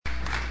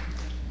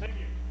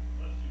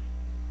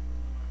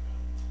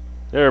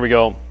There we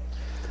go.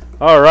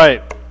 All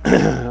right.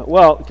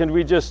 Well, can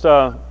we just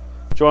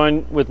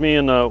join with me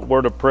in a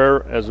word of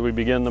prayer as we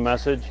begin the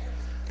message?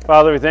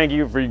 Father, we thank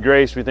you for your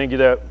grace. We thank you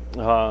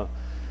that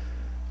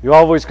you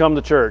always come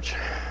to church.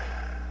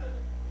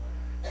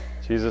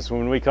 Jesus,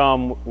 when we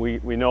come,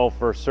 we know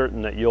for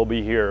certain that you'll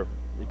be here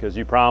because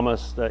you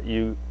promise that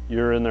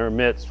you're in their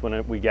midst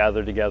when we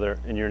gather together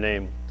in your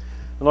name.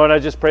 And Lord, I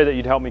just pray that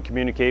you'd help me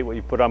communicate what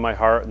you put on my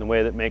heart in the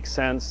way that makes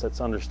sense, that's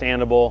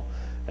understandable,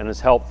 and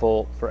is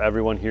helpful for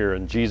everyone here.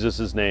 In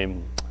Jesus'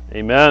 name,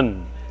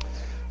 amen.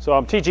 So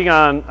I'm teaching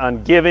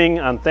on giving,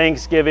 on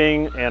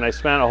Thanksgiving, and I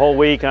spent a whole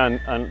week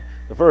on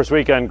the first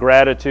week on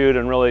gratitude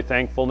and really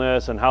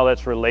thankfulness and how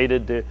that's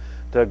related to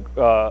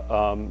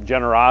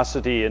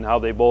generosity and how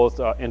they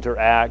both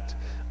interact.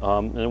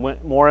 And it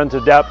went more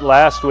into depth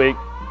last week.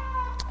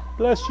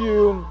 Bless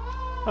you.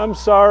 I'm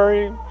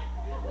sorry.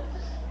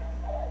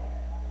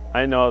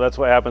 I know, that's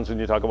what happens when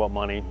you talk about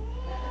money.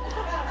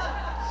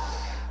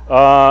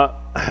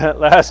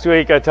 Last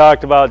week I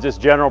talked about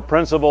just general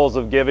principles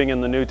of giving in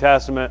the New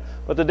Testament,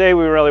 but today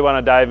we really want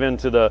to dive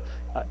into the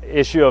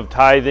issue of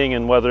tithing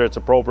and whether it's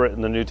appropriate in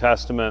the New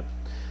Testament.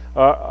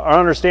 Our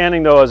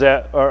understanding, though, is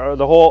that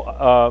the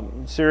whole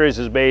series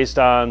is based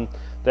on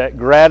that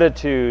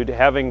gratitude,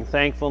 having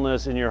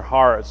thankfulness in your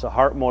heart. It's a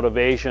heart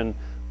motivation,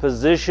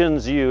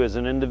 positions you as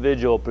an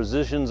individual,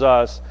 positions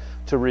us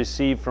to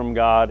receive from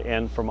God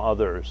and from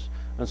others.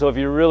 And so if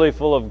you're really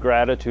full of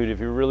gratitude, if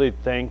you're really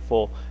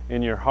thankful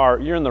in your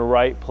heart, you're in the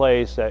right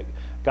place that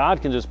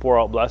God can just pour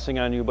out blessing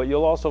on you, but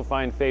you'll also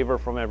find favor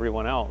from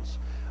everyone else.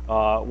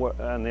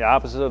 And the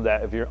opposite of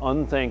that, if you're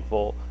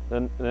unthankful,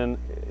 then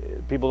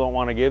people don't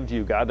want to give to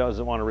you. God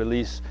doesn't want to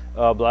release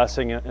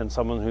blessing in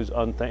someone who's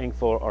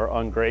unthankful or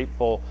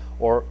ungrateful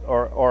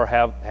or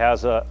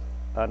has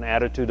an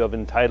attitude of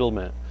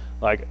entitlement.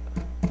 Like,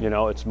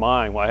 it's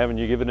mine. Why haven't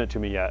you given it to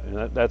me yet?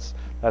 And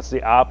that's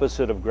the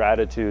opposite of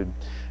gratitude.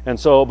 And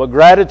so, but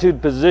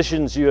gratitude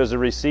positions you as a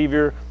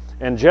receiver,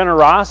 and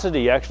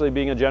generosity, actually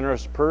being a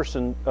generous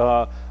person,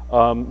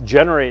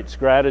 generates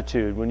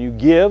gratitude. When you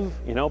give,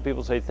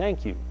 people say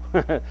thank you.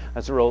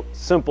 That's a real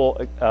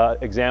simple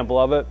example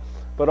of it.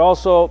 But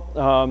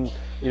also,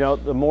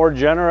 the more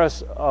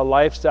generous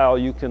lifestyle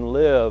you can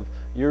live,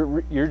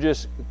 you're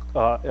just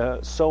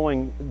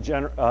sowing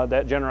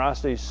that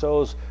generosity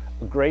sows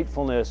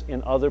gratefulness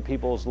in other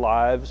people's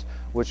lives,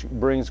 which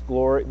brings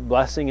glory,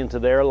 blessing into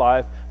their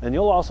life, and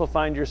you'll also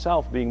find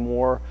yourself being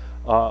more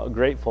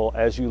grateful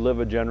as you live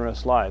a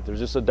generous life. There's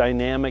just a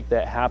dynamic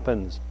that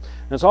happens.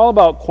 And it's all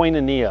about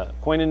koinonia.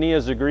 Koinonia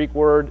is a Greek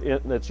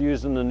word that's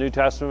used in the New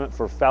Testament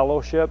for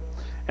fellowship.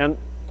 And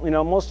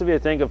most of you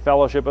think of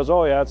fellowship as,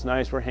 oh yeah, it's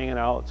nice, we're hanging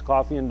out, it's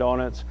coffee and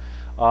donuts.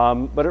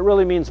 But it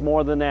really means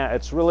more than that.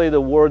 It's really the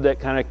word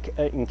that kind of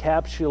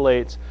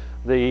encapsulates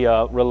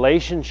the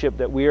relationship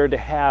that we are to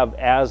have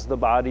as the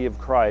body of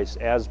Christ,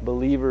 as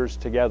believers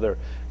together.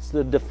 It's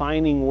the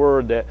defining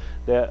word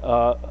that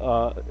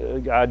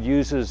God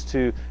uses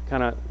to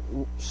kind of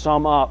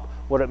sum up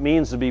what it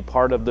means to be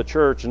part of the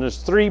church. And there's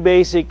three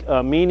basic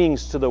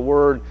meanings to the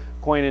word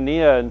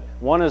koinonia, and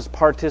one is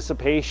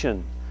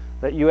participation,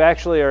 that you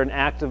actually are an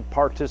active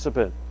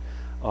participant.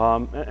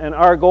 And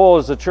our goal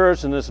as the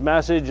church and this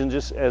message, and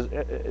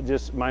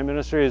just my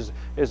ministry is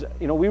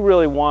we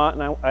really want,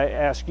 and I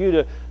ask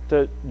you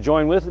to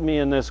join with me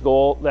in this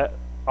goal, that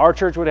our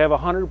church would have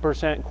 100%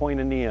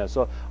 koinonia,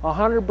 so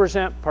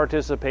 100%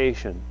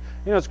 participation.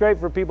 It's great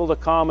for people to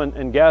come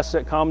and guests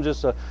that come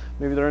just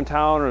maybe they're in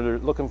town or they're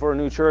looking for a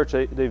new church.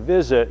 They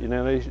visit,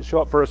 they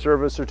show up for a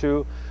service or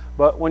two.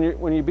 But when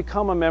you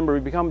become a member,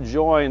 you become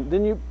joined,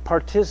 then you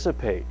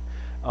participate.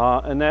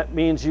 And that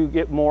means you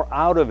get more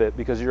out of it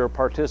because you're a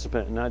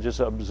participant and not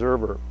just an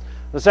observer.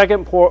 The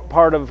second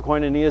part of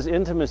koinonia is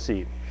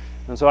intimacy.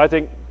 And so I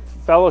think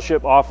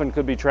fellowship often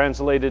could be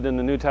translated in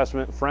the New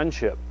Testament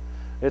friendship.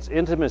 It's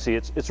intimacy,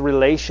 it's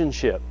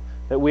relationship,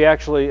 that we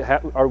actually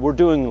we're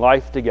doing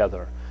life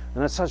together.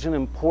 And that's such an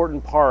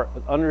important part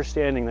of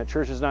understanding that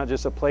church is not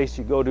just a place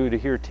you go to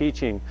hear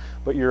teaching,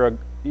 but you're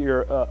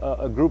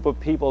a group of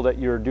people that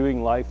you're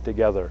doing life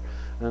together.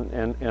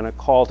 And a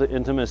call to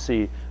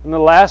intimacy. And the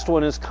last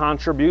one is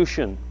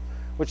contribution,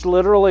 which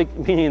literally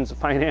means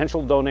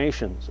financial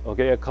donations,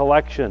 a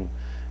collection,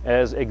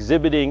 as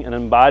exhibiting an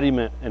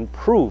embodiment and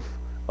proof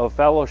of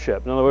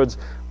fellowship. In other words,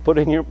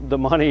 putting the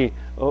money,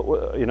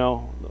 money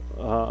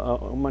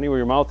where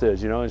your mouth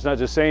is. It's not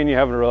just saying you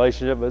have a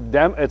relationship, but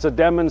it's a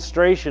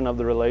demonstration of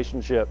the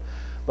relationship.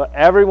 But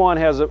everyone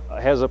has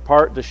a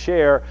part to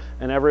share,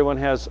 and everyone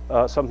has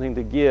something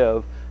to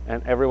give.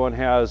 And everyone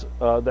has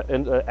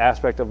the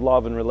aspect of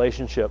love and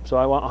relationship. So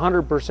I want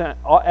 100%,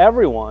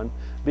 everyone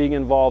being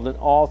involved in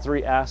all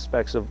three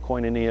aspects of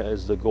koinonia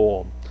is the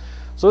goal.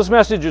 So this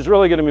message is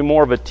really going to be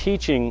more of a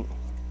teaching.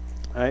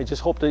 I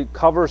just hope to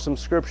cover some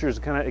scriptures,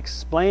 kind of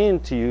explain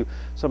to you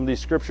some of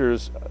these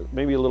scriptures,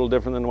 maybe a little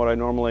different than what I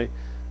normally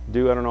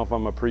do. I don't know if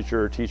I'm a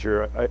preacher or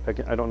teacher.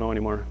 I don't know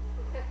anymore.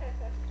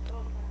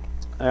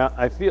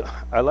 I feel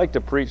I like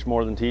to preach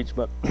more than teach,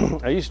 but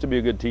I used to be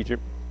a good teacher.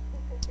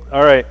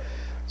 All right.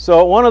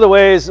 So one of the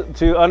ways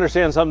to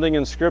understand something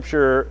in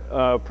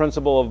Scripture,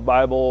 principle of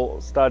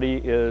Bible study,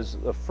 is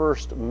the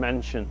first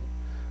mention.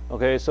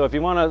 Okay, so if you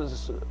want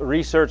to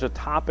research a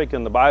topic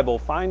in the Bible,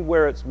 find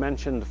where it's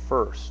mentioned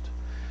first.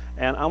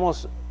 And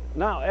almost,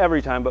 not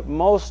every time, but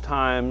most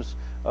times,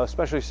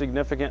 especially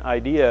significant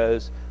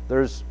ideas,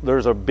 there's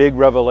a big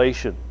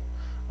revelation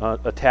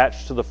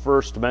attached to the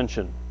first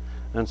mention.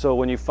 And so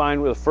when you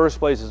find where the first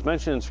place is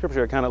mentioned in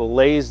Scripture, it kind of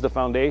lays the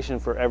foundation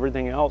for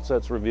everything else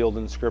that's revealed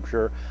in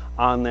Scripture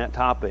on that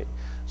topic.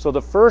 So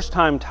the first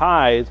time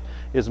tithe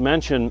is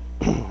mentioned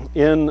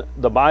in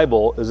the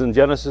Bible is in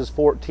Genesis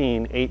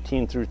 14,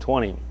 18 through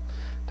 20.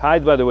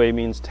 Tithe, by the way,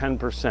 means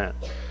 10%.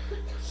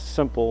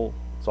 Simple,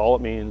 that's all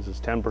it means, is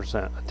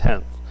 10%, a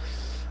tenth.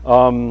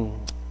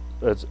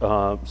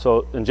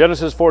 So in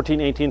Genesis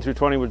 14, 18 through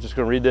 20, we're just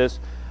going to read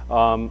this.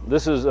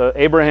 This is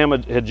Abraham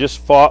had just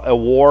fought a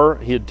war.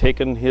 He had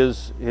taken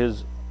his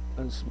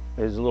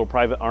little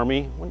private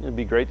army. Wouldn't it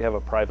be great to have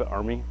a private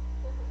army?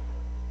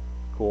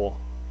 Cool.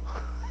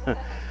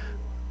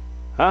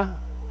 Huh?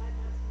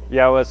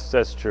 Yeah,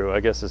 that's true. I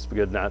guess it's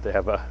good not to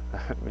have a.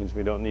 It means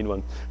we don't need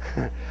one.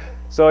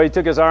 So he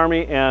took his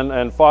army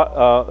and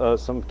fought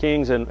some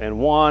kings and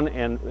won.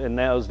 And in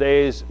those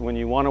days, when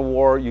you won a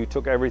war, you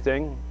took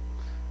everything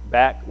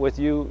back with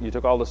you. You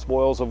took all the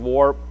spoils of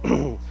war.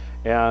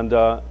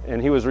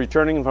 And he was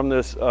returning from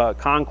this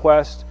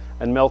conquest,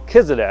 and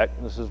Melchizedek,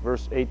 this is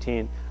verse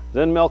 18,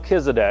 then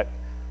Melchizedek,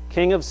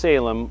 king of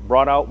Salem,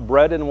 brought out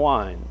bread and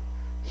wine.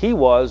 He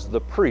was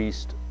the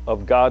priest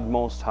of God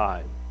Most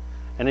High.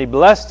 And he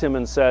blessed him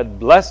and said,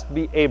 Blessed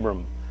be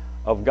Abram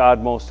of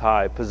God Most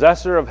High,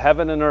 possessor of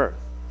heaven and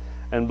earth.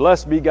 And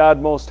blessed be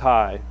God Most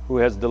High, who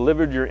has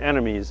delivered your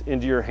enemies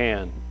into your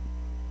hand.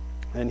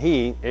 And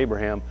he,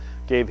 Abraham,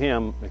 gave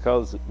him,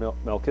 because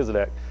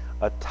Melchizedek,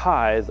 a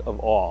tithe of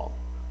all.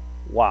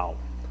 Wow.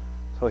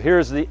 So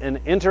here's an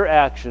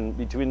interaction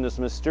between this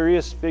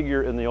mysterious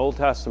figure in the Old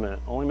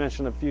Testament, only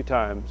mentioned a few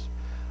times,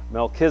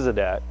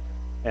 Melchizedek,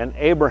 and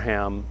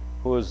Abraham,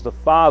 who is the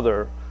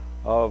father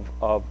of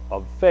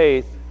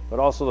faith, but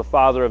also the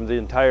father of the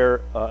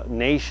entire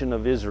nation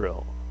of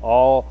Israel.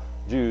 All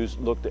Jews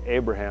look to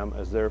Abraham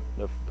as the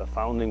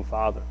founding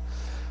father.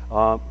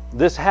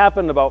 This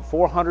happened about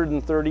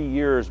 430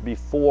 years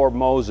before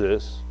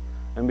Moses,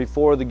 and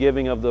before the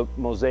giving of the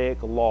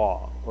Mosaic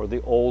Law, or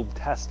the Old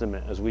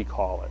Testament, as we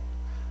call it.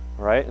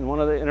 All right? And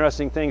one of the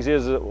interesting things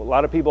is that a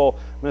lot of people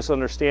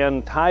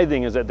misunderstand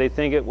tithing is that they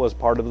think it was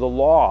part of the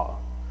law.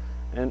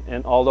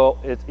 And although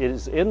it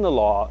is in the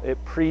law,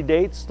 it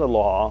predates the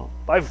law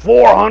by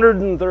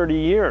 430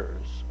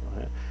 years.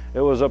 Right? It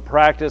was a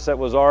practice that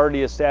was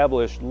already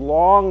established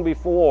long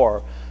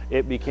before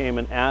it became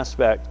an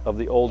aspect of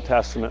the Old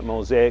Testament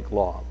Mosaic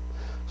Law.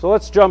 So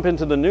let's jump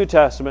into the New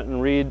Testament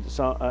and read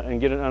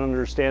and get an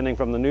understanding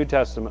from the New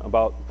Testament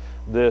about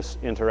this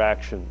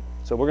interaction.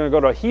 So we're going to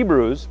go to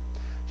Hebrews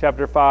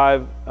chapter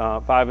 5,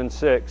 5 and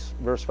 6,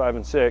 verse 5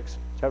 and 6,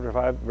 chapter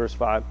 5, verse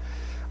 5.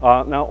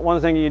 Now, one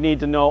thing you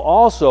need to know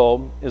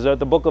also is that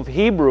the book of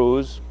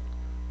Hebrews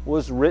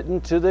was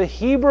written to the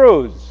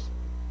Hebrews.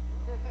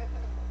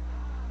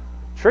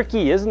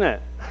 Tricky, isn't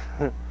it?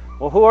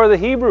 Well, who are the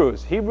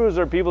Hebrews? Hebrews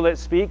are people that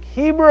speak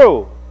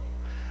Hebrew.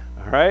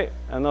 All right?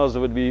 And those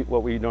would be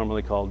what we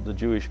normally call the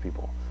Jewish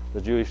people,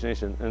 the Jewish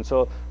nation. And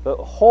so the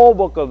whole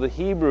book of the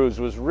Hebrews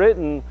was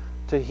written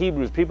to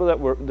Hebrews, people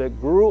that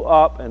grew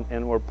up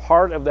and were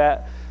part of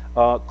that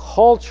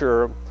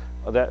culture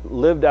that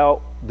lived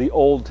out the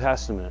Old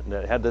Testament,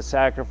 that had the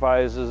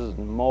sacrifices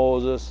and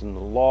Moses and the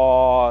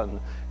law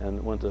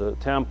and went to the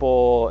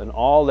temple and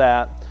all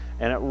that.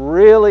 And it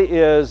really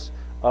is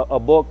a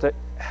book that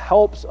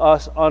helps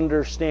us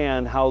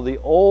understand how the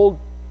Old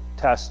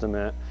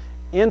Testament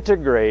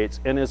integrates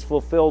and is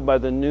fulfilled by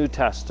the New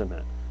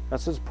Testament.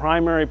 That's its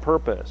primary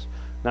purpose.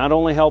 Not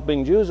only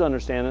helping Jews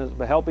understand it,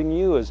 but helping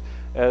you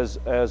as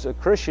a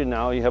Christian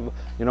now. You have,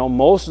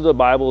 most of the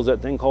Bible is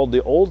that thing called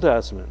the Old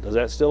Testament. Does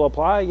that still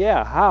apply?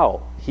 Yeah.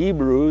 How?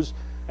 Hebrews,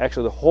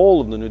 actually the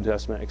whole of the New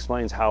Testament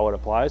explains how it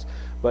applies,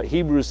 but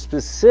Hebrews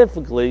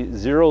specifically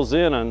zeroes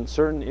in on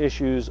certain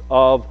issues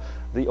of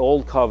the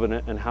Old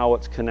Covenant and how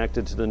it's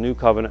connected to the New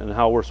Covenant and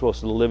how we're supposed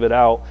to live it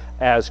out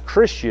as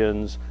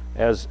Christians,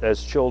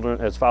 as children,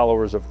 as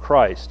followers of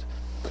Christ.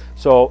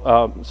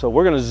 So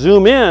we're going to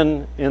zoom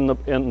in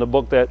the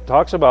book that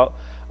talks about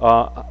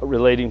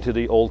relating to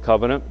the Old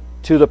Covenant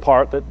to the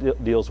part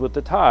that deals with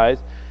the tithe,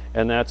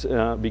 and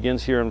that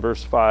begins here in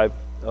verse 5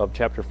 of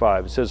chapter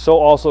 5. It says, "So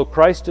also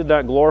Christ did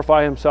not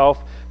glorify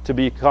himself to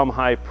become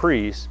high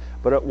priest,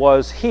 but it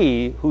was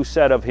he who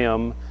said of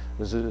him,"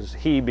 this is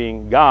he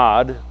being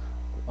God,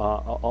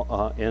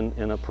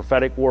 in a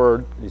prophetic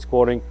word. He's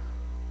quoting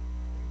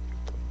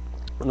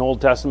an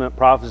Old Testament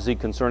prophecy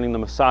concerning the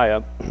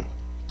Messiah.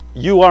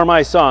 "You are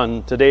my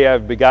son, today I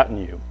have begotten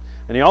you."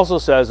 And he also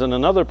says in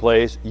another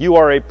place, "You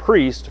are a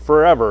priest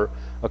forever,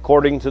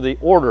 according to the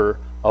order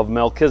of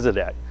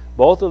Melchizedek."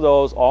 Both of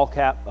those all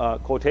cap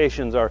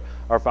quotations are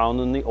are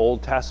found in the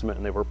Old Testament,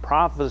 and they were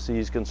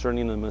prophecies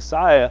concerning the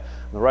Messiah.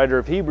 And the writer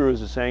of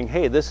Hebrews is saying,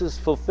 hey, this is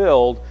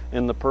fulfilled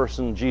in the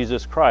person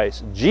Jesus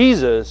Christ.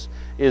 Jesus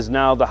is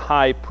now the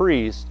high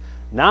priest,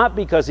 not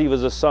because he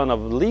was a son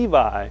of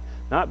Levi,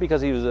 not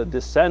because he was a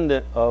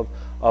descendant of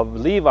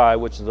Levi,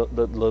 which the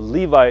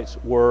Levites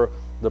were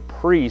the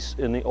priests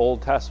in the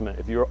Old Testament.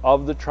 If you're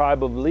of the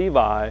tribe of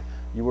Levi,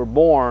 you were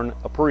born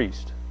a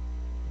priest,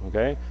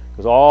 okay?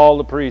 Because all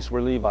the priests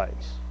were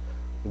Levites.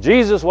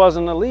 Jesus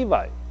wasn't a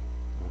Levite,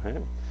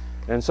 okay?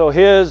 And so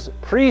his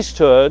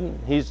priesthood,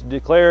 he's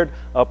declared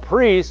a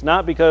priest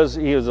not because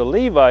he is a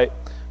Levite,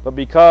 but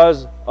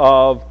because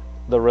of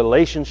the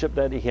relationship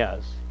that he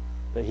has,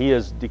 that he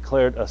is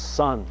declared a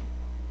son.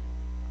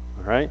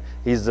 All right,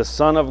 he's the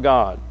Son of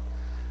God,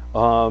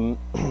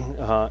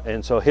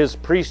 and so his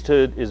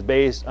priesthood is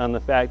based on the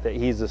fact that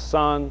he's the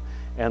son,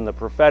 and the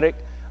prophetic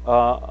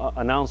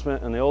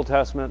announcement in the Old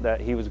Testament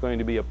that he was going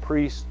to be a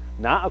priest,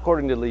 not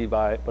according to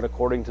Levi, but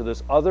according to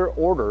this other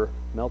order,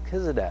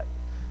 Melchizedek.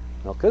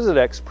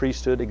 Melchizedek's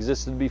priesthood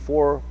existed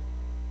before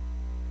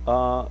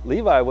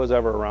Levi was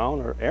ever around,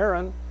 or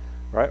Aaron,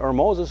 right, or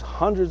Moses,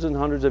 hundreds and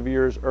hundreds of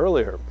years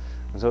earlier.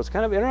 And so it's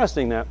kind of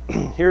interesting that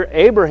here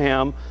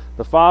Abraham,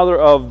 the father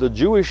of the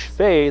Jewish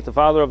faith, the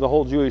father of the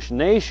whole Jewish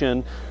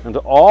nation, and to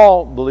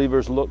all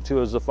believers look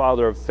to as the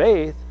father of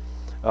faith,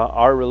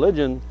 our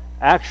religion,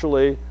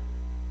 actually,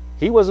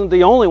 he wasn't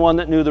the only one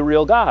that knew the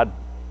real God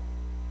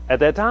at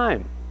that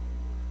time.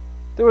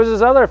 There was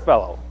this other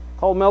fellow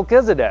called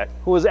Melchizedek,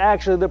 who was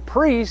actually the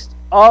priest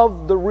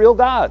of the real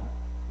God,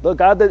 the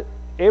God that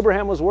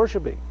Abraham was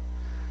worshiping.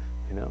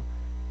 You know,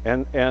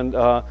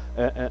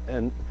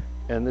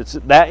 and it's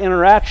that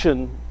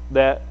interaction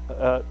that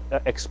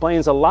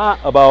explains a lot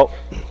about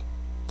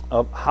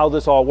how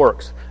this all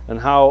works, and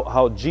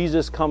how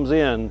Jesus comes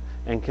in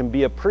and can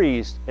be a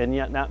priest and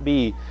yet not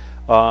be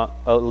a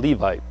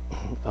Levite.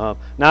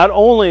 Not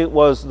only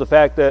was the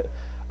fact that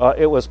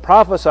it was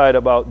prophesied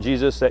about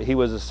Jesus that he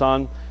was a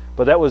son,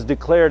 but that was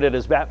declared at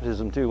his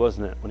baptism too,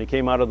 wasn't it? When he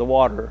came out of the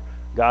water,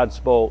 God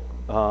spoke,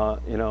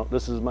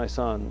 this is my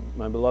son,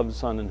 my beloved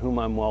son, in whom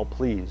I'm well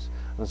pleased.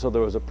 And so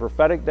there was a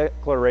prophetic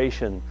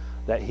declaration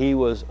that he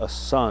was a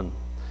son.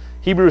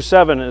 Hebrews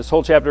 7, this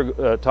whole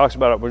chapter talks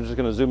about it. We're just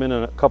going to zoom in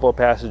on a couple of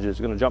passages.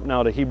 We're going to jump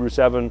now to Hebrews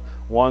 7,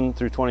 1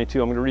 through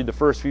 22. I'm going to read the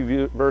first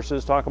few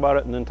verses, talk about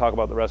it, and then talk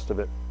about the rest of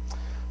it.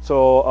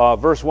 So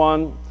verse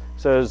 1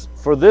 says,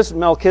 for this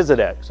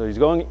Melchizedek, so he's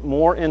going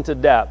more into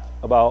depth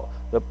about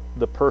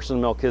the person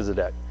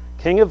Melchizedek,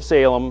 king of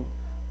Salem,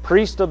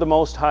 priest of the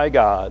Most High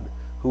God,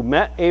 who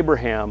met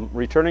Abraham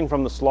returning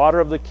from the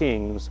slaughter of the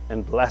kings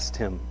and blessed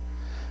him,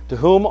 to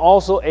whom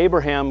also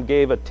Abraham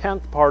gave a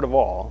tenth part of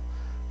all,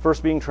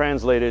 first being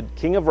translated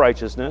king of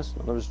righteousness.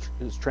 In other words,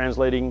 is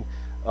translating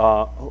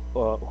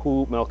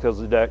who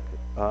Melchizedek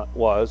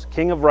was,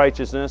 king of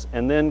righteousness,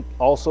 and then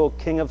also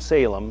king of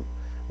Salem,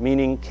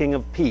 meaning king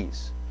of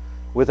peace,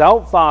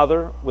 without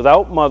father,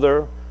 without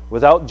mother,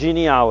 without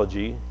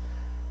genealogy,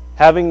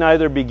 having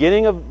neither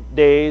beginning of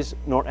days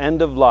nor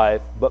end of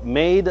life, but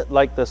made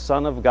like the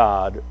Son of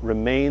God,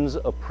 remains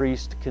a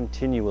priest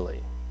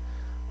continually.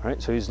 All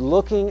right, so he's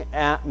looking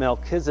at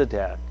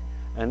Melchizedek,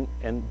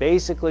 and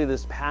basically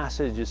this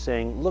passage is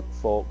saying, look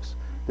folks,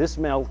 this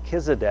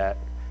Melchizedek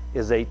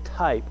is a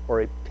type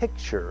or a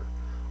picture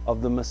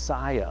of the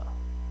Messiah.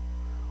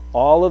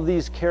 All of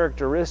these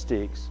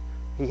characteristics,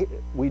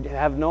 we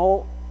have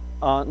no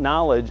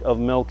knowledge of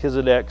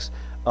Melchizedek's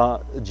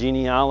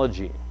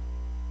genealogy.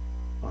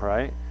 All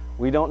right,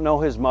 we don't know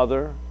his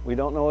mother, we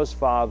don't know his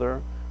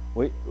father,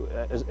 we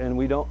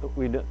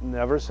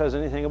never says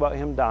anything about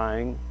him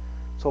dying.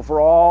 So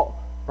for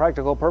all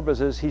practical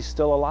purposes, he's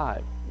still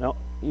alive. Now,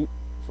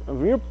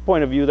 from your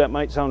point of view, that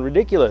might sound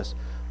ridiculous,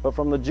 but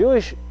from the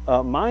Jewish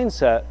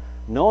mindset,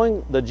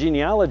 knowing the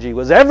genealogy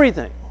was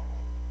everything.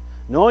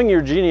 Knowing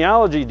your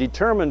genealogy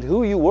determined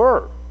who you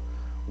were,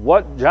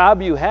 what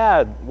job you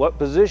had, what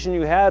position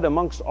you had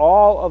amongst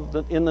all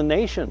of in the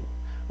nation.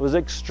 It was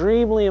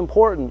extremely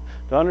important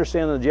to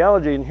understand the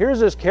genealogy. And here's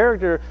this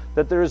character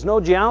that there is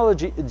no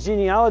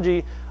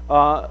genealogy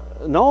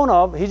known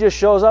of. He just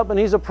shows up and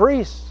he's a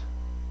priest.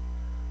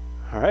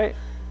 All right?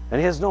 And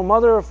he has no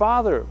mother or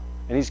father.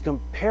 And he's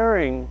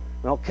comparing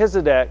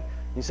Melchizedek.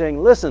 He's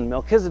saying, listen,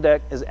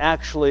 Melchizedek is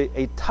actually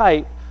a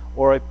type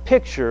or a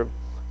picture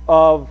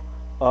of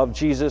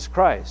Jesus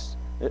Christ.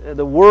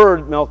 The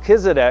word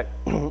Melchizedek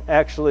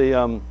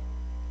actually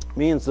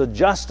means the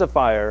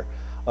justifier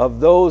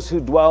of those who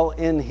dwell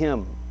in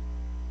him.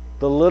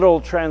 The literal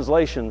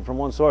translation from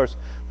one source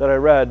that I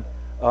read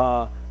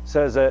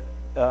says that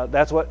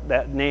that's what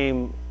that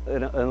name,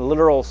 in a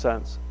literal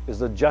sense, is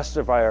the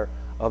justifier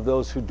of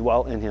those who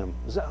dwell in him.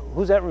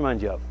 Who's that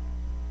remind you of?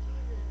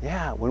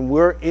 Yeah, when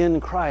we're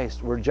in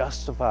Christ, we're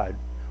justified.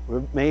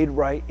 We're made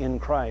right in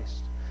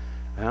Christ.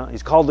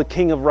 He's called the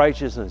King of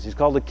Righteousness. He's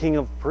called the King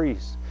of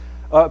Peace.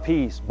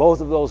 Both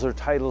of those are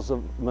titles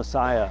of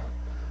Messiah.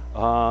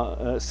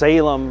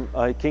 Salem,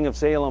 King of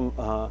Salem,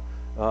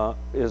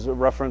 is a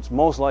reference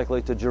most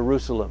likely to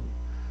Jerusalem.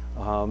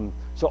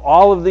 So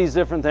all of these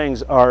different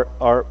things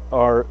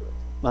are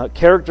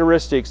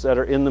characteristics that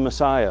are in the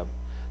Messiah.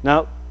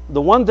 Now,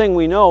 the one thing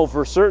we know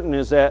for certain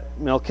is that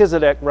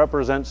Melchizedek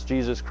represents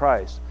Jesus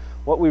Christ.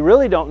 What we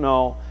really don't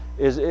know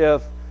is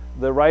if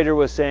the writer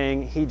was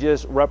saying he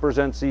just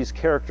represents these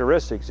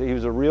characteristics, he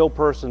was a real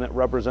person that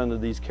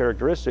represented these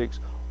characteristics,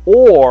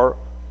 or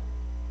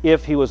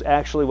if he was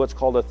actually what's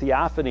called a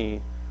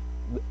theophany,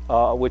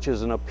 which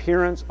is an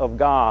appearance of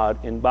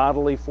God in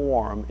bodily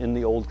form in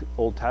the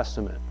Old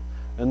Testament.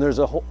 And there's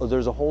a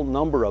whole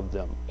number of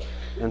them.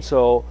 And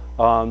so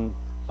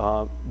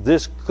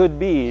this could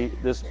be,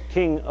 this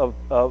king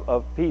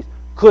of peace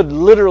could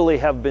literally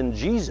have been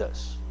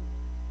Jesus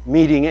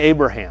meeting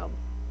Abraham.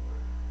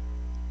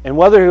 And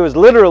whether he was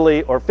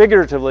literally or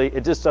figuratively,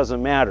 it just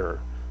doesn't matter,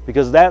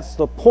 because that's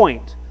the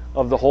point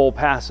of the whole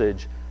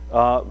passage.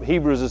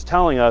 Hebrews is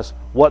telling us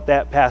what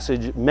that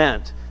passage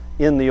meant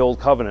in the Old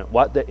Covenant,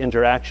 what the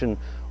interaction,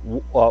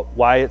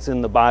 why it's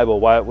in the Bible,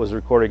 why it was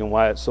recorded, and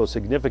why it's so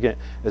significant,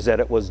 is that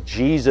it was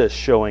Jesus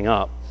showing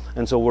up.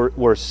 And so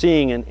we're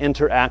seeing an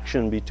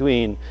interaction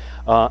between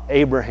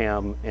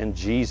Abraham and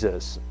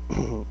Jesus.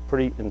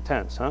 Pretty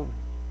intense, huh?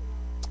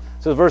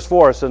 So verse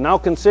 4, so now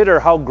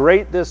consider how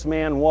great this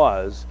man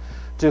was,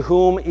 to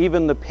whom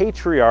even the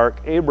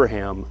patriarch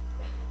Abraham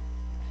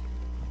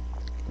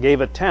gave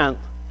a tenth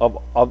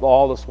of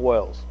all the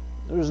spoils.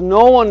 There's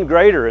no one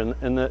greater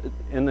in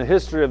the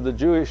history of the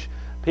Jewish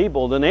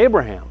people than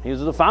Abraham. He was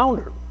the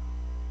founder.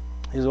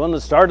 He's the one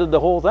that started the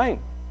whole thing.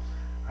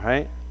 All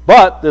right?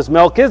 But this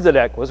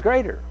Melchizedek was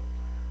greater,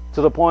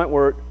 to the point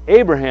where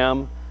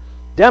Abraham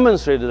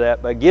demonstrated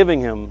that by giving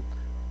him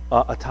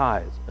a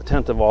tithe, a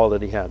tenth of all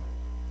that he had.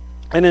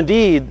 And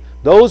indeed,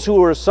 those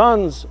who are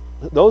sons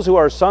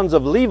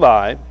of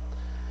Levi,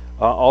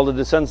 all the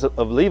descendants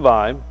of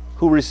Levi,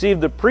 who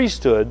received the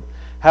priesthood,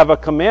 have a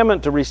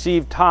commandment to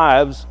receive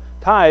tithes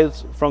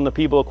from the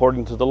people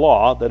according to the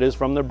law, that is,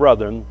 from their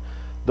brethren,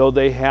 though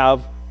they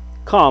have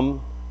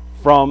come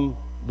from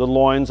the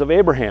loins of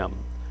Abraham.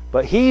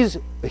 But he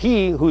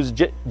whose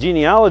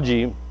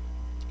genealogy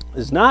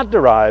is not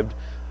derived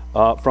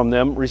from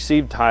them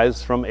received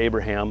tithes from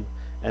Abraham,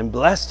 and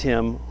blessed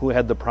him who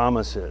had the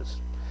promises.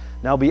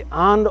 Now,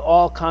 beyond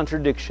all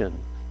contradiction,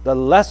 the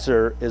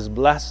lesser is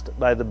blessed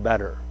by the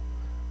better.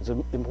 It's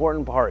an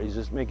important part. He's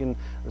just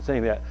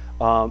saying that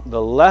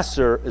the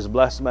lesser is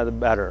blessed by the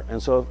better.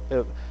 And so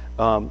if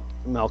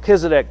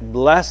Melchizedek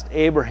blessed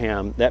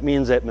Abraham, that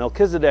means that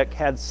Melchizedek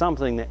had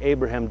something that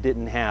Abraham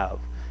didn't have.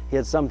 He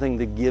had something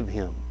to give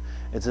him.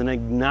 It's an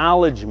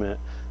acknowledgement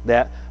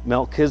that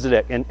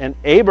Melchizedek, and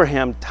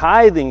Abraham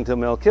tithing to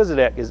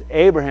Melchizedek is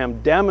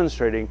Abraham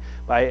demonstrating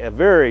by a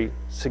very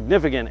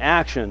significant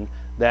action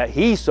that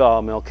he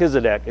saw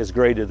Melchizedek as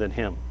greater than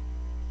him.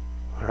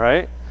 All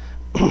right?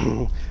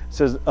 It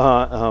says,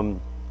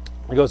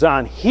 it goes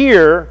on,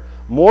 here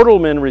mortal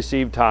men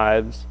receive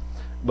tithes,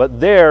 but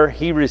there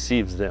he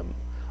receives them,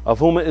 of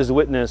whom it is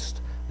witnessed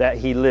that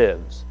he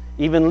lives.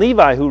 Even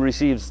Levi, who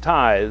receives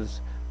tithes,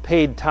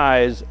 paid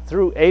tithes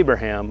through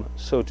Abraham,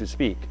 so to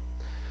speak.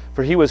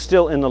 For he was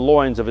still in the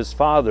loins of his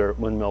father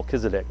when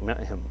Melchizedek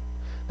met him.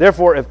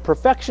 Therefore, if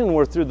perfection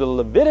were through the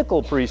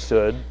Levitical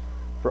priesthood,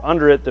 for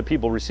under it the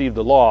people received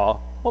the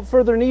law, what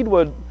further need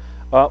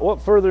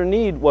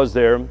was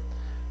there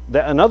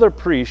that another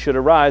priest should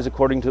arise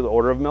according to the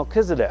order of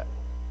Melchizedek,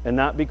 and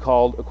not be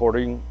called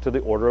according to the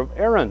order of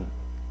Aaron?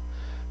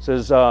 It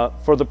says,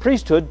 for the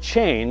priesthood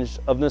changed,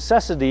 of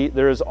necessity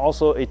there is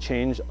also a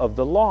change of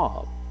the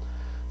law.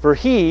 For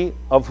he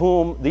of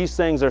whom these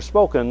things are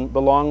spoken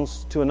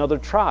belongs to another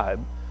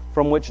tribe,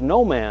 from which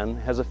no man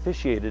has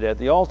officiated at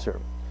the altar.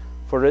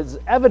 For it is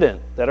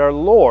evident that our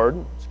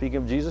Lord, speaking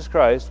of Jesus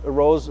Christ,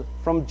 arose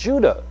from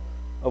Judah,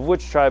 of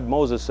which tribe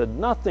Moses said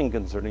nothing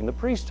concerning the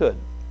priesthood.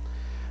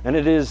 And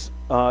it is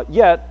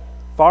yet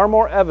far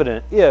more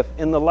evident if,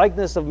 in the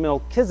likeness of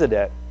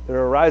Melchizedek,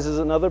 there arises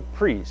another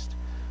priest,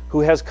 who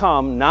has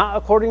come not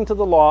according to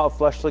the law of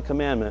fleshly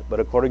commandment,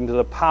 but according to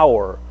the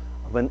power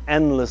of an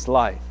endless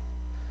life.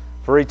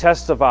 For he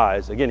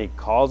testifies, again, he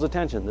calls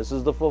attention, this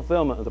is the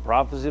fulfillment of the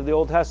prophecy of the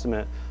Old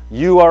Testament,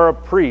 you are a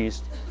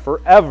priest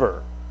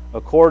forever,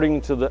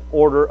 according to the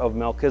order of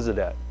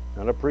Melchizedek.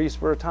 Not a priest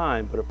for a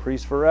time, but a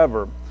priest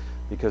forever,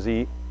 because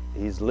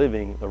he's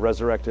living the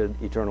resurrected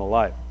eternal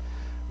life.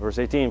 Verse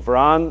 18, for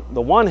on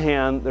the one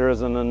hand there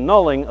is an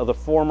annulling of the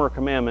former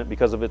commandment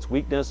because of its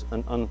weakness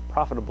and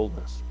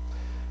unprofitableness.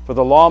 For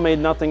the law made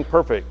nothing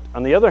perfect.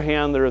 On the other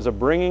hand, there is a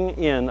bringing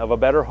in of a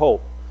better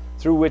hope,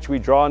 through which we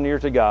draw near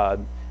to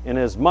God,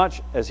 inasmuch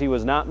as he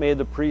was not made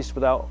the priest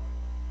without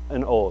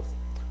an oath.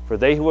 For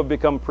they who have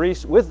become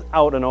priests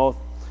without an oath,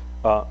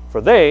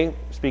 for they,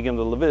 speaking of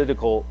the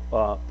Levitical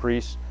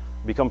priests,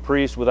 become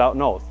priests without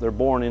an oath. They're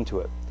born into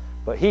it.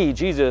 But he,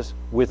 Jesus,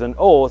 with an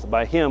oath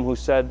by him who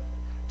said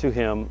to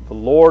him, the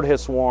Lord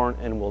has sworn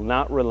and will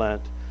not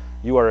relent,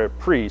 you are a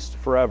priest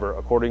forever,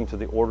 according to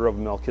the order of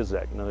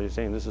Melchizedek. Now, he's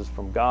saying this is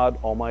from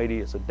God Almighty.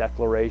 It's a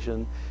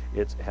declaration.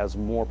 It has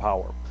more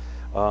power.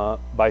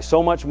 By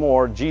so much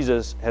more,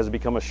 Jesus has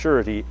become a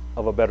surety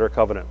of a better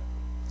covenant.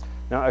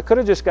 Now, I could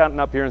have just gotten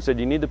up here and said,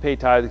 you need to pay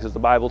tithe because the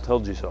Bible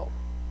told you so.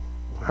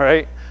 All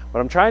right? But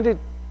I'm trying to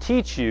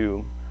teach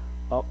you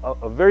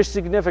a very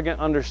significant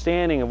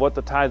understanding of what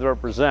the tithe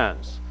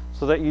represents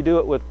so that you do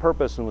it with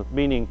purpose and with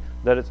meaning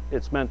that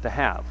it's meant to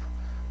have.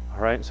 All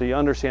right? So you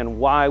understand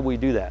why we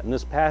do that. And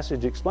this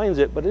passage explains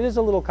it, but it is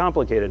a little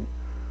complicated.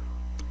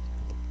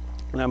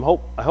 And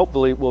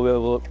hopefully we'll be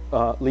able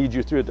to lead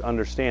you through it to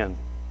understand.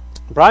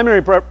 The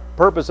primary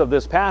purpose of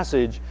this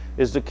passage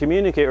is to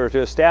communicate or to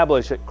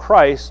establish that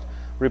Christ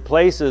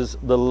replaces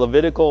the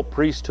Levitical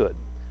priesthood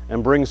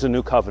and brings a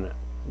new covenant.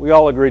 We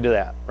all agree to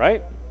that,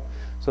 right?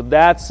 So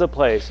that's the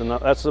place, and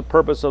that's the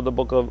purpose of the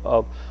book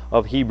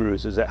of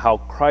Hebrews, is that how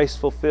Christ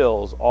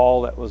fulfills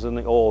all that was in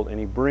the old, and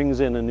he brings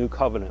in a new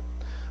covenant.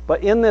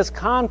 But in this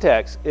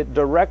context, it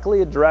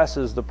directly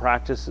addresses the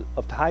practice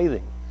of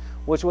tithing,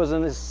 which was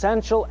an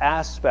essential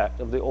aspect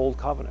of the old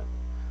covenant.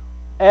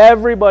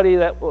 Everybody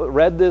that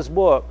read this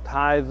book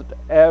tithed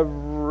that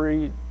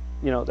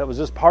was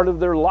just part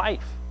of their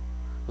life.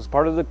 It was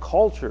part of the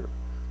culture.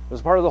 It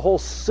was part of the whole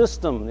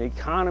system, the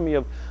economy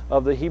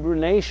of the Hebrew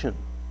nation.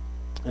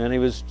 And he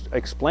was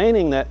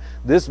explaining that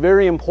this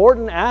very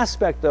important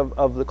aspect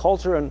of the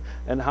culture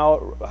and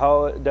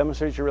how it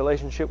demonstrates your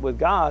relationship with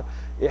God,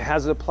 it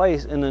has a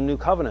place in the new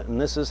covenant, and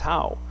this is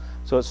how.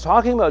 So it's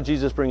talking about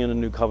Jesus bringing a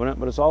new covenant,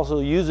 but it's also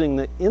using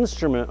the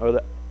instrument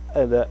or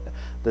the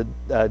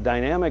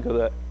dynamic or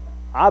the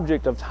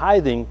object of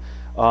tithing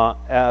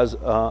as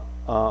a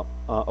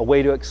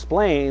way to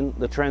explain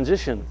the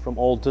transition from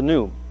old to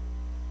new.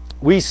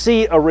 We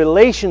see a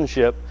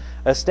relationship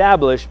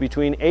established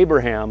between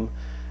Abraham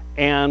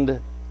and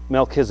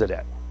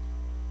Melchizedek.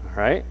 All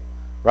right?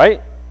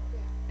 Right?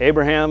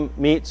 Abraham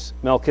meets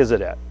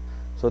Melchizedek.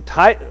 So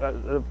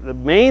the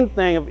main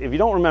thing, if you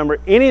don't remember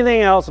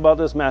anything else about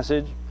this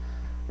message,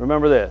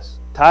 remember this.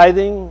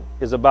 Tithing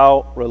is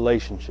about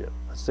relationship.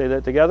 Let's say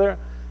that together.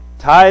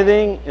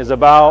 Tithing is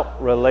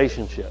about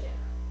relationship.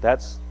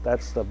 That's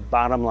the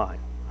bottom line.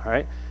 All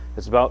right?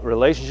 It's about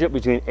relationship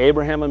between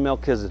Abraham and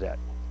Melchizedek.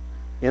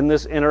 In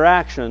this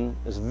interaction,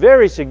 this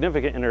very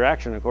significant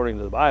interaction according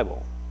to the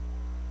Bible,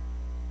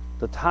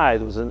 the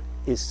tithe was an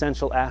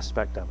essential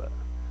aspect of it.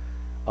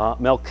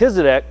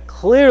 Melchizedek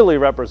clearly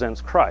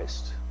represents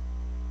Christ.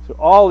 So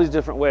all these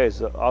different ways,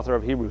 the author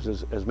of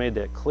Hebrews has made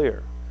that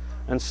clear.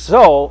 And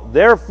so,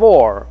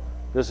 therefore,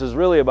 this is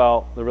really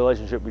about the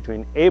relationship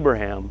between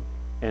Abraham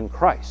and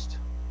Christ.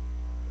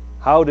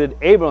 How did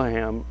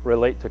Abraham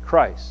relate to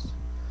Christ?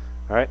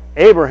 All right,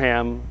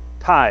 Abraham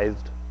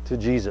tithed to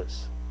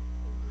Jesus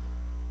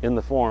in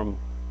the form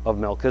of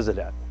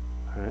Melchizedek.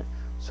 All right,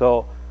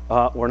 so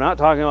we're not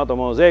talking about the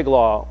Mosaic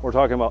law. We're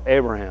talking about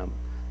Abraham.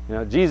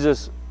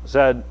 Jesus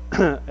said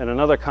in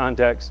another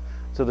context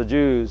to the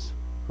Jews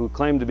who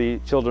claimed to be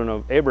children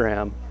of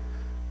Abraham,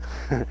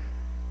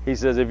 he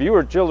says, if you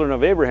were children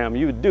of Abraham,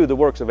 you would do the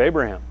works of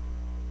Abraham.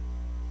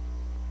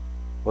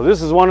 Well,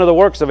 this is one of the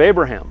works of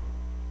Abraham,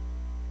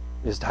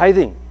 is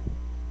tithing.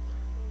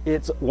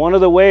 It's one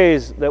of the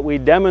ways that we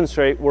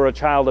demonstrate we're a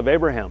child of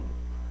Abraham.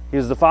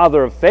 He's the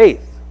father of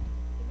faith.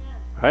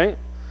 Right?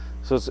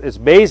 So it's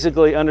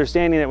basically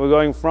understanding that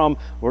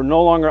we're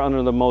no longer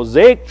under the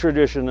Mosaic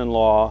tradition and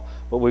law,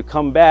 but we've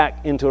come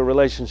back into a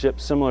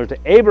relationship similar to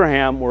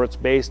Abraham where it's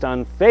based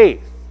on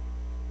faith.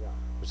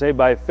 We're saved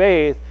by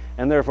faith,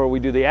 and therefore we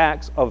do the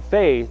acts of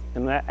faith,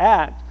 and that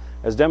act,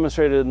 as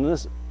demonstrated in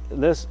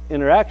this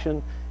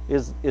interaction,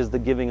 is the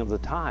giving of the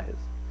tithe.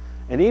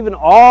 And even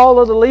all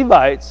of the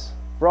Levites,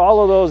 for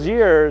all of those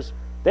years,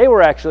 they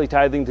were actually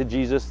tithing to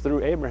Jesus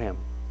through Abraham,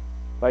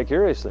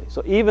 vicariously.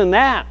 So even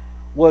that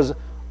was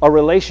a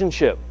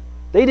relationship.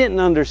 They didn't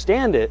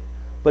understand it,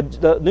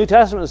 but the New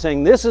Testament is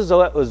saying this is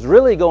what was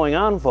really going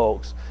on,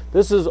 folks.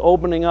 This is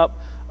opening up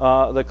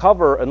the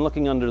cover and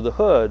looking under the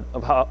hood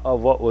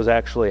of what was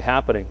actually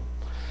happening.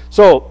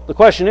 So the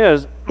question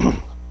is,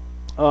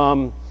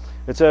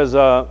 it says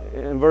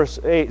in verse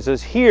 8, it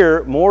says,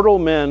 here mortal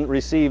men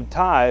receive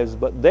tithes,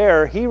 but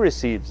there he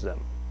receives them.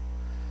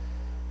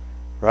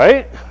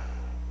 Right?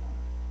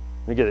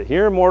 We get it.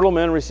 Here mortal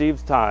men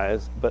receive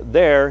tithes, but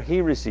there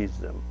he receives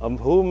them, of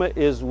whom it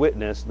is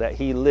witness that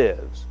he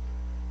lives.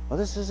 Well,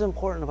 this is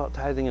important about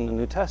tithing in the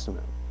New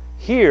Testament.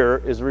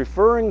 Here is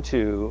referring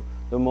to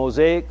the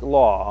Mosaic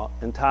law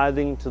and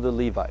tithing to the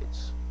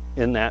Levites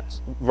in that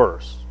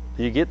verse.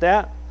 Do you get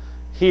that?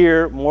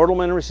 Here, mortal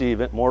men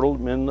receive it, mortal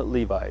men, the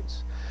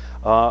Levites,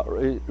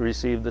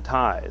 receive the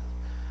tithe.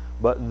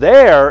 But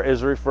there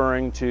is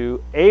referring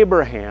to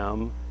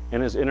Abraham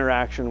and his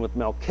interaction with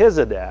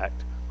Melchizedek,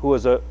 who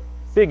was a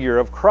figure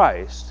of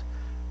Christ.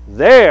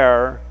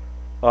 There,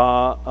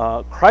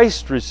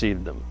 Christ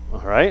received them.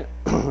 All right?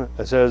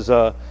 It says,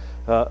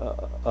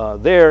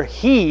 there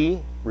he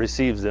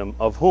receives them,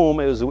 of whom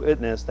it is a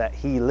witness that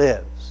he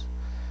lives.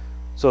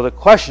 So the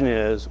question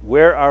is,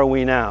 where are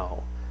we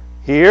now?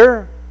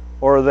 Here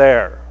or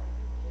there?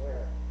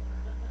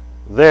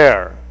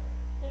 There.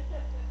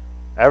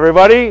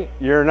 Everybody,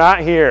 you're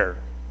not here.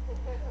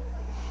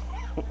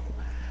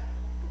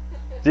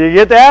 Do you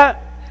get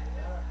that?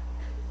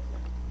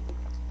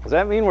 Does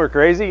that mean we're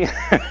crazy?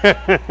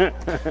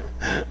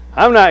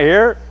 I'm not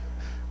here.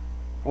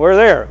 We're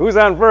there. Who's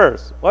on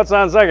first? What's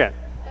on second?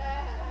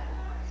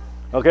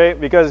 Okay,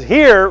 because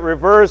here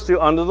refers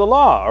to under the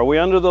law. Are we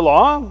under the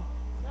law?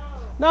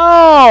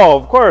 No,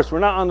 of course, we're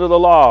not under the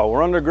law.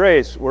 We're under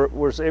grace.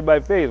 We're saved by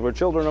faith. We're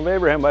children of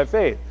Abraham by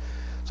faith.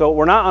 So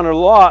we're not under the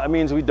law. It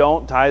means we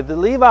don't tithe the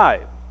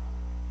Levite.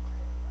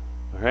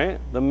 Okay?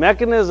 The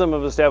mechanism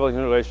of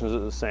establishing relations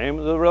is the same.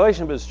 The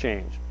relationship has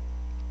changed.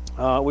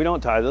 We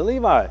don't tithe the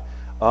Levi.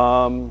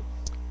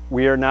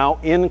 We are now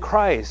in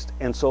Christ.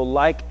 And so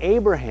like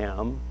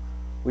Abraham,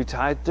 we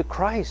tithe to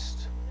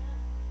Christ.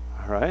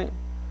 All right?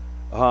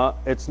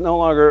 It's no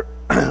longer,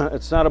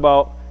 it's not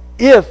about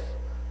if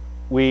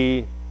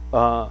we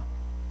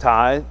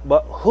tithe,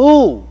 but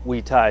who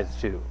we tithe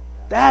to.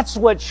 That's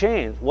what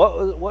changed.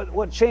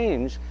 What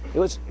changed? It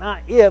was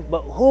not if,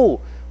 but who.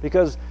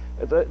 Because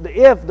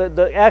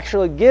the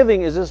actual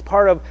giving is just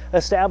part of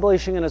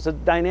establishing, and it's a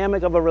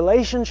dynamic of a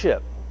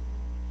relationship.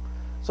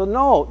 So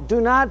no,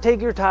 do not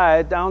take your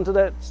tithe down to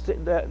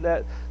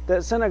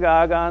that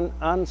synagogue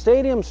on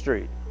Stadium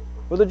Street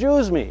where the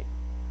Jews meet.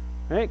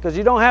 Right? Because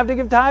you don't have to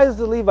give tithes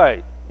to the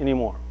Levite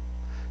anymore.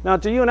 Now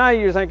to you and I,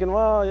 you're thinking,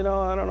 well, I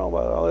don't know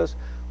about all this.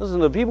 Listen,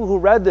 the people who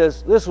read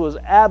this was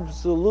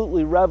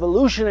absolutely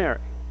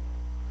revolutionary.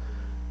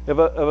 If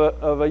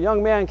a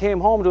young man came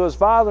home to his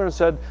father and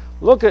said,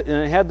 look at,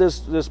 and it had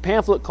this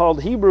pamphlet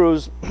called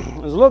Hebrews,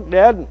 says, look,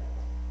 Dad,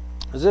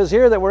 it says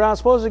here that we're not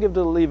supposed to give to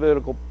the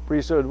Levitical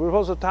priesthood. We're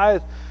supposed to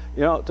tithe,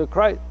 to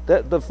Christ.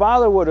 That the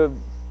father would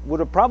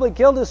have probably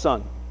killed his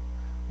son.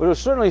 Would have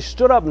certainly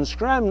stood up and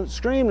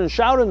screamed and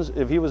shouted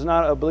if he was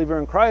not a believer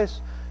in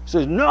Christ. He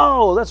says,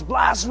 no, that's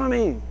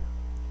blasphemy.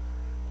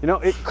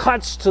 It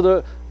cuts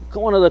to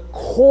one of the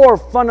core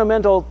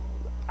fundamental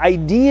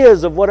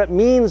ideas of what it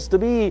means to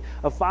be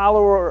a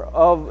follower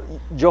of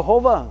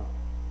Jehovah.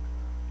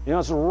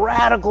 It's a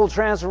radical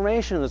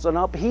transformation. It's an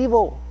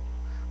upheaval.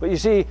 But you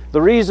see,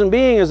 the reason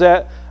being is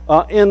that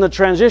in the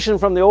transition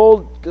from the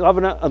old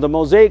covenant, the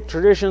Mosaic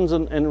traditions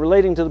and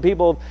relating to the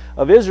people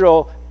of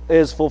Israel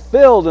is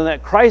fulfilled, and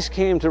that Christ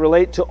came to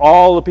relate to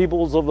all the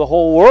peoples of the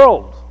whole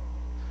world.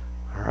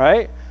 All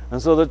right?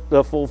 And so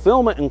the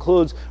fulfillment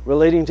includes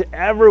relating to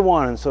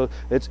everyone. And so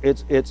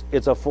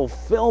it's a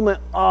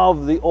fulfillment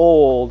of the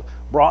old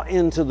brought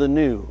into the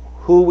new.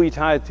 Who we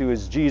tithe to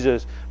is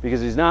Jesus,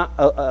 because he's not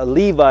a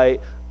Levite,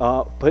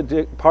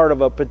 part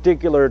of a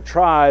particular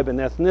tribe and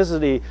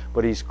ethnicity,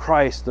 but he's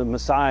Christ, the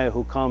Messiah,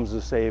 who comes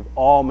to save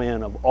all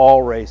men of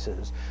all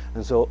races.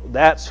 And so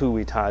that's who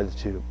we tithe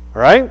to.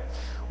 All right?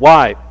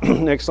 Why?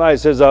 Next slide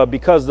says,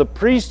 because the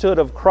priesthood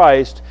of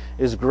Christ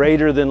is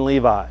greater than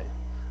Levi.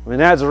 I mean,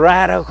 that's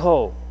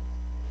radical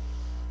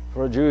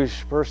for a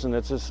Jewish person.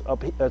 That's just a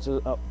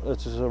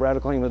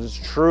radical thing, but it's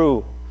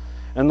true.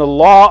 And the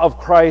law of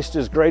Christ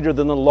is greater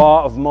than the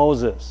law of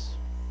Moses.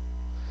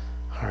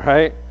 All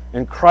right?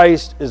 And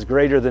Christ is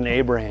greater than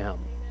Abraham.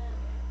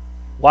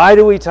 Why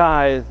do we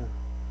tithe?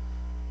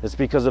 It's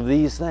because of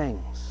these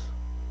things.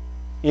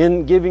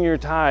 In giving your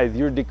tithe,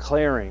 you're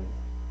declaring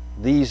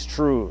these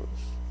truths.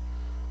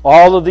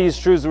 All of these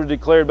truths were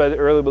declared by the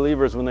early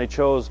believers when they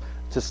chose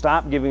to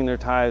stop giving their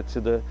tithe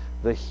to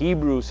the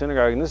Hebrew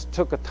synagogue. And this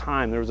took a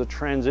time. There was a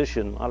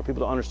transition. A lot of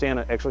people don't understand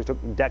it. Actually took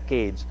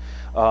decades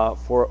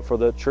for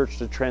the church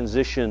to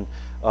transition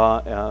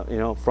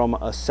from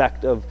a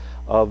sect of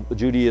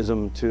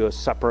Judaism to a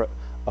separate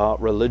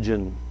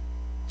religion.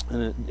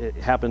 And it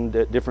happened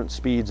at different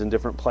speeds in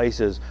different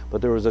places,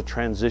 but there was a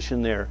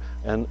transition there.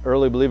 And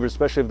early believers,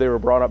 especially if they were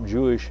brought up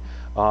Jewish,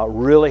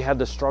 really had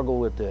to struggle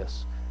with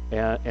this.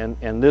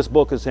 And this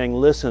book is saying,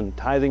 listen,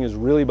 tithing is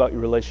really about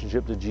your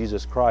relationship to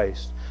Jesus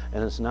Christ,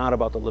 and it's not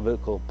about the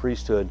Levitical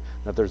priesthood,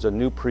 that there's a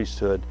new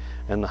priesthood,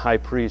 and the high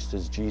priest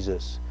is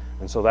Jesus.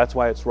 And so that's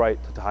why it's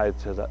right to tithe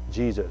to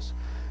Jesus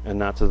and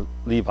not to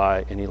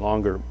Levi any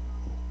longer.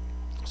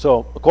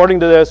 So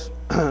according to this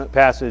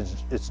passage,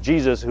 it's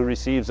Jesus who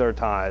receives our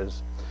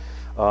tithes.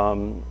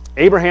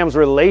 Abraham's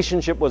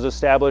relationship was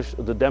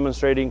established, the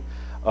demonstrating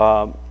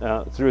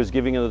through his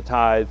giving of the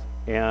tithe,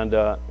 and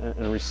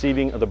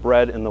receiving of the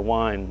bread and the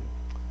wine.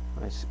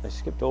 I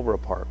skipped over a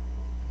part.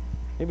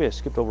 Maybe I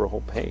skipped over a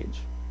whole page.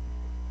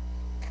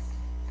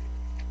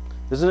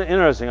 Isn't it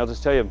interesting? I'll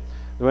just tell you.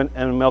 When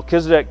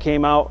Melchizedek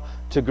came out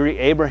to greet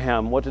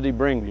Abraham, what did he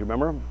bring? Do you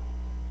remember?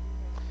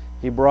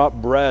 He brought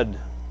bread.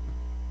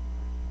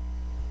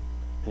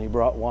 And he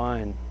brought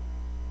wine.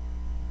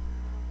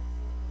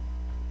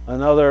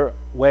 Another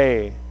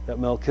way that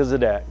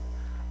Melchizedek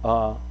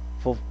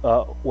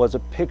was a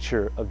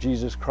picture of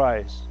Jesus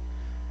Christ.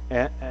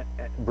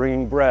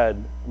 Bringing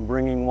bread,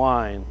 bringing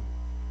wine,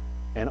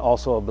 and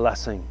also a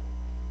blessing.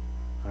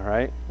 All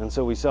right? And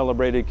so we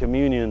celebrated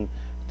communion,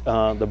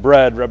 the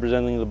bread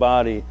representing the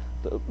body,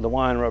 the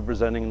wine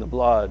representing the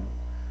blood.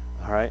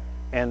 All right?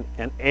 And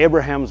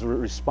Abraham's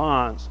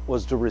response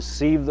was to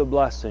receive the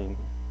blessing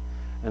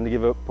and to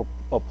give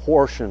a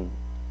portion,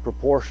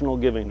 proportional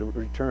giving, to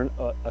return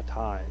a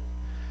tithe.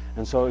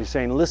 And so he's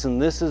saying, listen,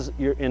 this is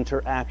your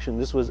interaction.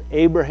 This was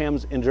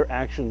Abraham's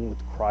interaction with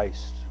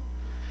Christ.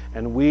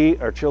 And we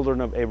are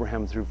children of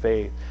Abraham through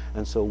faith.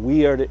 And so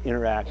we are to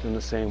interact in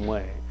the same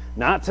way.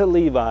 Not to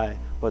Levi,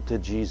 but to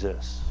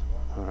Jesus.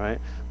 All right?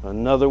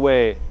 Another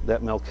way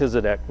that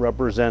Melchizedek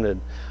represented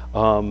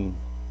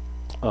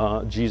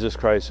Jesus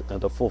Christ.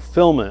 The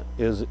fulfillment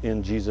is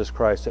in Jesus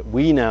Christ, that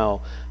we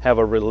now have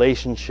a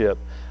relationship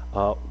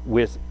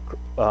with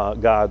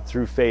God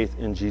through faith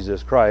in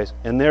Jesus Christ,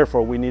 and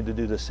therefore we need to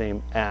do the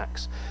same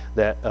acts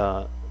that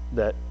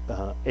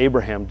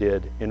Abraham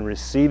did in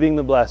receiving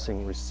the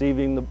blessing,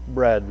 receiving the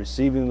bread,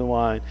 receiving the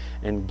wine,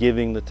 and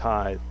giving the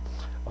tithe.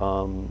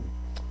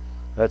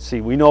 Let's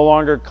see, we no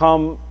longer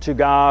come to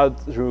God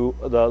through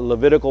the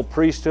Levitical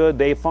priesthood.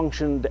 They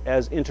functioned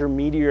as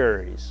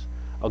intermediaries,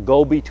 a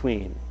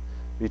go-between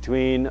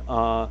between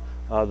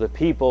the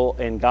people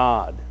and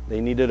God.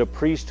 They needed a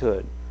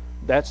priesthood.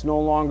 That's no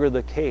longer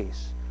the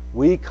case.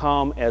 We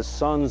come as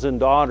sons and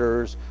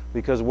daughters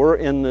because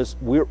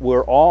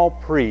we're all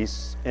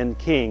priests and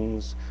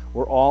kings.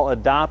 We're all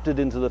adopted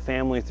into the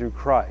family through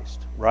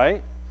Christ,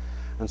 right?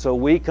 And so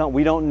we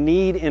don't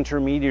need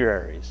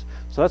intermediaries.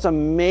 So that's a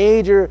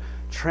major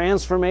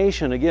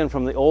transformation, again,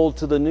 from the old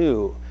to the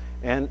new.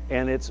 And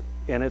it's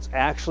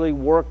actually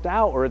worked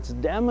out, or it's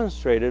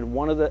demonstrated.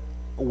 One of the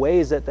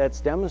ways that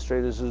that's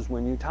demonstrated is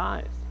when you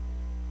tithe.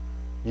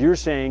 You're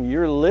saying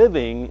you're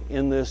living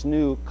in this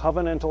new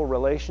covenantal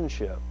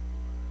relationship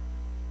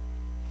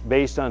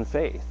based on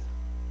faith.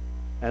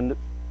 And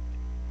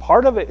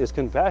part of it is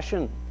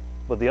confession,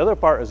 but the other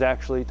part is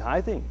actually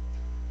tithing.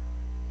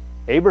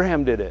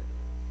 Abraham did it.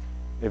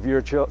 If you're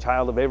a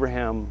child of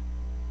Abraham,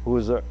 who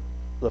is the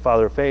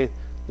father of faith,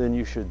 then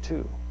you should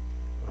too.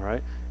 All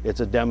right? It's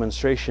a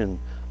demonstration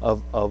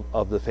of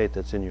the faith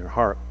that's in your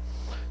heart.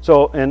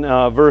 So in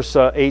verse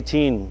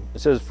 18, it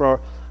says,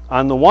 "For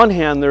on the one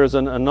hand, there is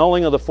an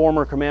annulling of the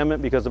former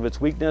commandment because of its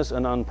weakness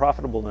and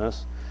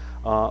unprofitableness,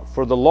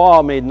 for the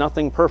law made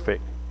nothing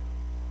perfect.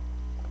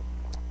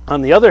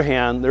 On the other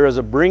hand, there is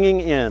a bringing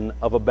in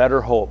of a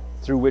better hope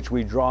through which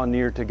we draw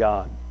near to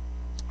God."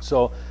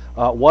 So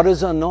what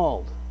is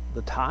annulled?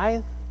 The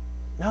tithe?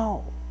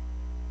 No.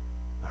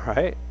 All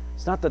right?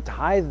 It's not the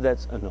tithe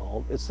that's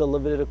annulled. It's the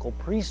Levitical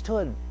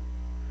priesthood.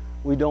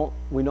 We no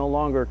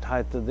longer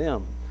tithe to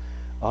them.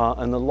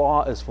 And the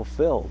law is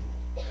fulfilled.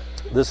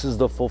 This is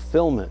the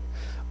fulfillment.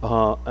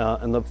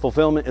 And the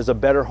fulfillment is a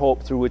better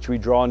hope through which we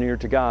draw near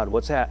to God.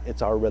 What's that?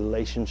 It's our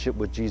relationship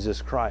with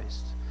Jesus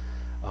Christ.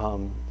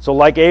 So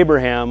like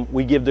Abraham,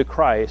 we give to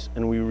Christ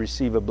and we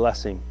receive a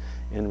blessing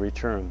in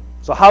return.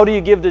 So how do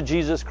you give to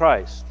Jesus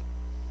Christ?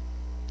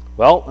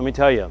 Well, let me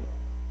tell you.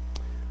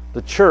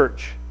 The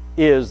church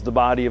is the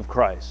body of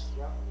Christ.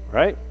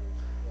 Right?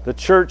 The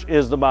church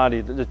is the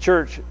body. The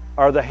church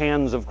are the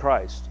hands of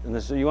Christ. And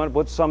this, you want to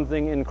put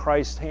something in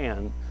Christ's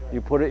hand,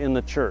 you put it in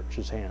the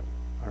church's hand.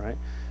 All right?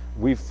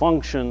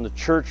 The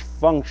church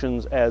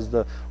functions as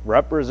the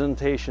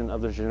representation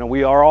of the church. And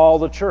we are all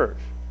the church.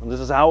 And this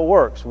is how it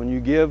works. When you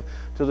give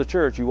to the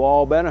church, you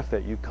all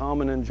benefit. You come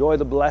and enjoy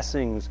the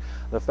blessings,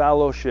 the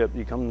fellowship.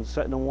 You come and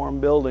sit in a warm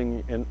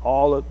building, and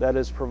all that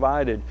is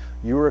provided.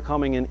 You are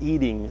coming and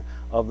eating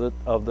of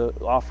the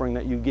offering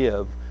that you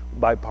give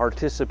by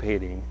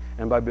participating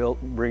and by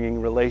bringing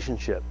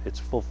relationship. It's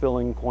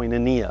fulfilling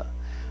koinonia.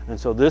 And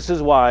so this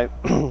is why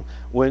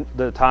when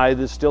the tithe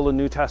is still a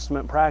New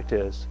Testament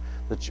practice,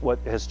 what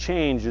has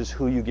changed is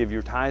who you give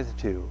your tithe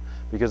to.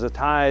 Because the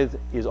tithe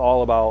is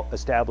all about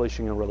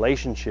establishing a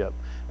relationship.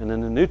 And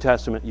in the New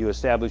Testament, you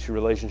establish your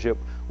relationship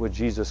with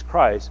Jesus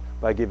Christ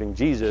by giving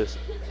Jesus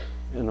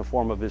in the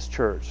form of his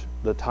church,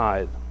 the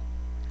tithe.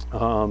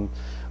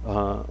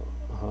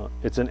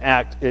 It's an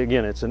act,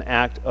 again, it's an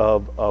act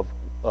of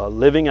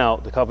living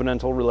out the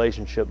covenantal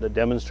relationship that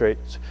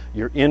demonstrates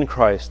you're in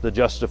Christ, the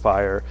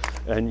justifier,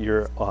 and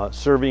you're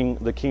serving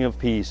the King of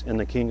Peace and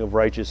the King of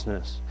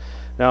Righteousness.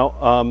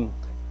 Now,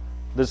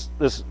 this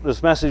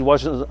message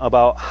wasn't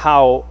about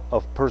how a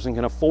person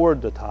can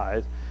afford the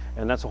tithe,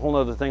 and that's a whole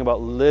other thing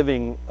about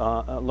living,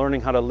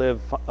 learning how to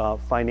live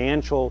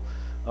financially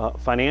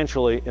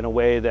in a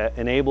way that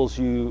enables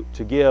you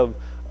to give.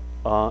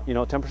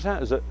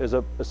 10% is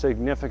a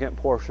significant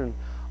portion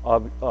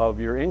of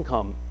your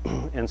income,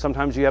 and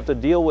sometimes you have to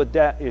deal with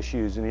debt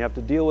issues, and you have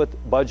to deal with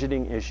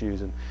budgeting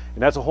issues, and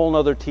that's a whole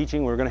other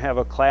teaching. We're going to have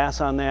a class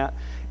on that,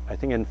 I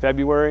think in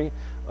February.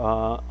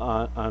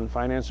 On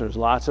finance. There's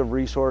lots of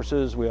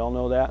resources, we all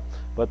know that,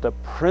 but the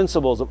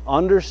principles of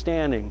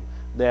understanding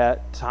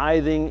that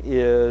tithing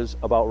is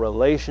about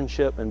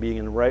relationship and being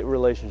in the right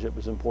relationship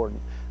is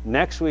important.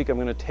 Next week I'm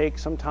going to take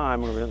some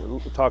time, we're going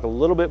to talk a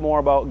little bit more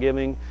about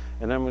giving,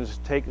 and then I'm going to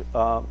take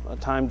a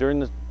time during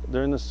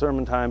the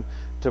sermon time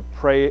to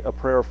pray a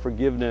prayer of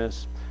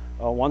forgiveness.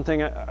 One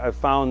thing I've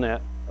found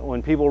that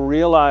when people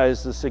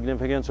realize the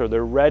significance, or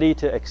they're ready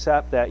to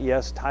accept that,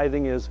 yes,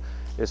 tithing is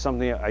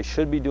something I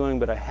should be doing,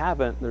 but I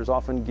haven't, there's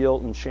often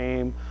guilt and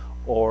shame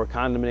or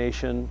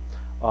condemnation.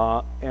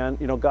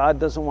 And God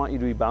doesn't want you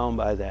to be bound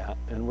by that.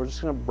 And we're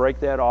just going to break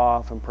that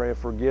off and pray a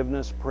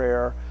forgiveness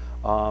prayer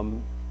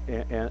and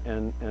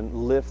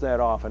lift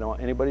that off. I don't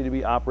want anybody to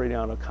be operating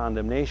out of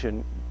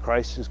condemnation.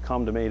 Christ has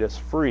come to make us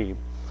free.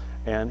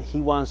 and He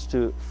wants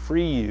to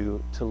free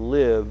you to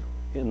live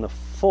in the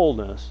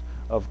fullness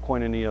of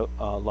koinonia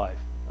life.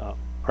 All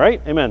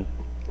right, amen.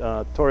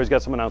 Tori's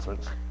got some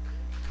announcements.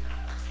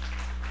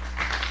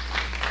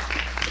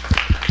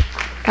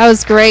 That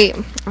was great.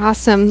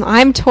 Awesome.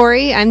 I'm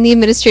Tori. I'm the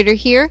administrator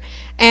here,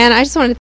 and I just want to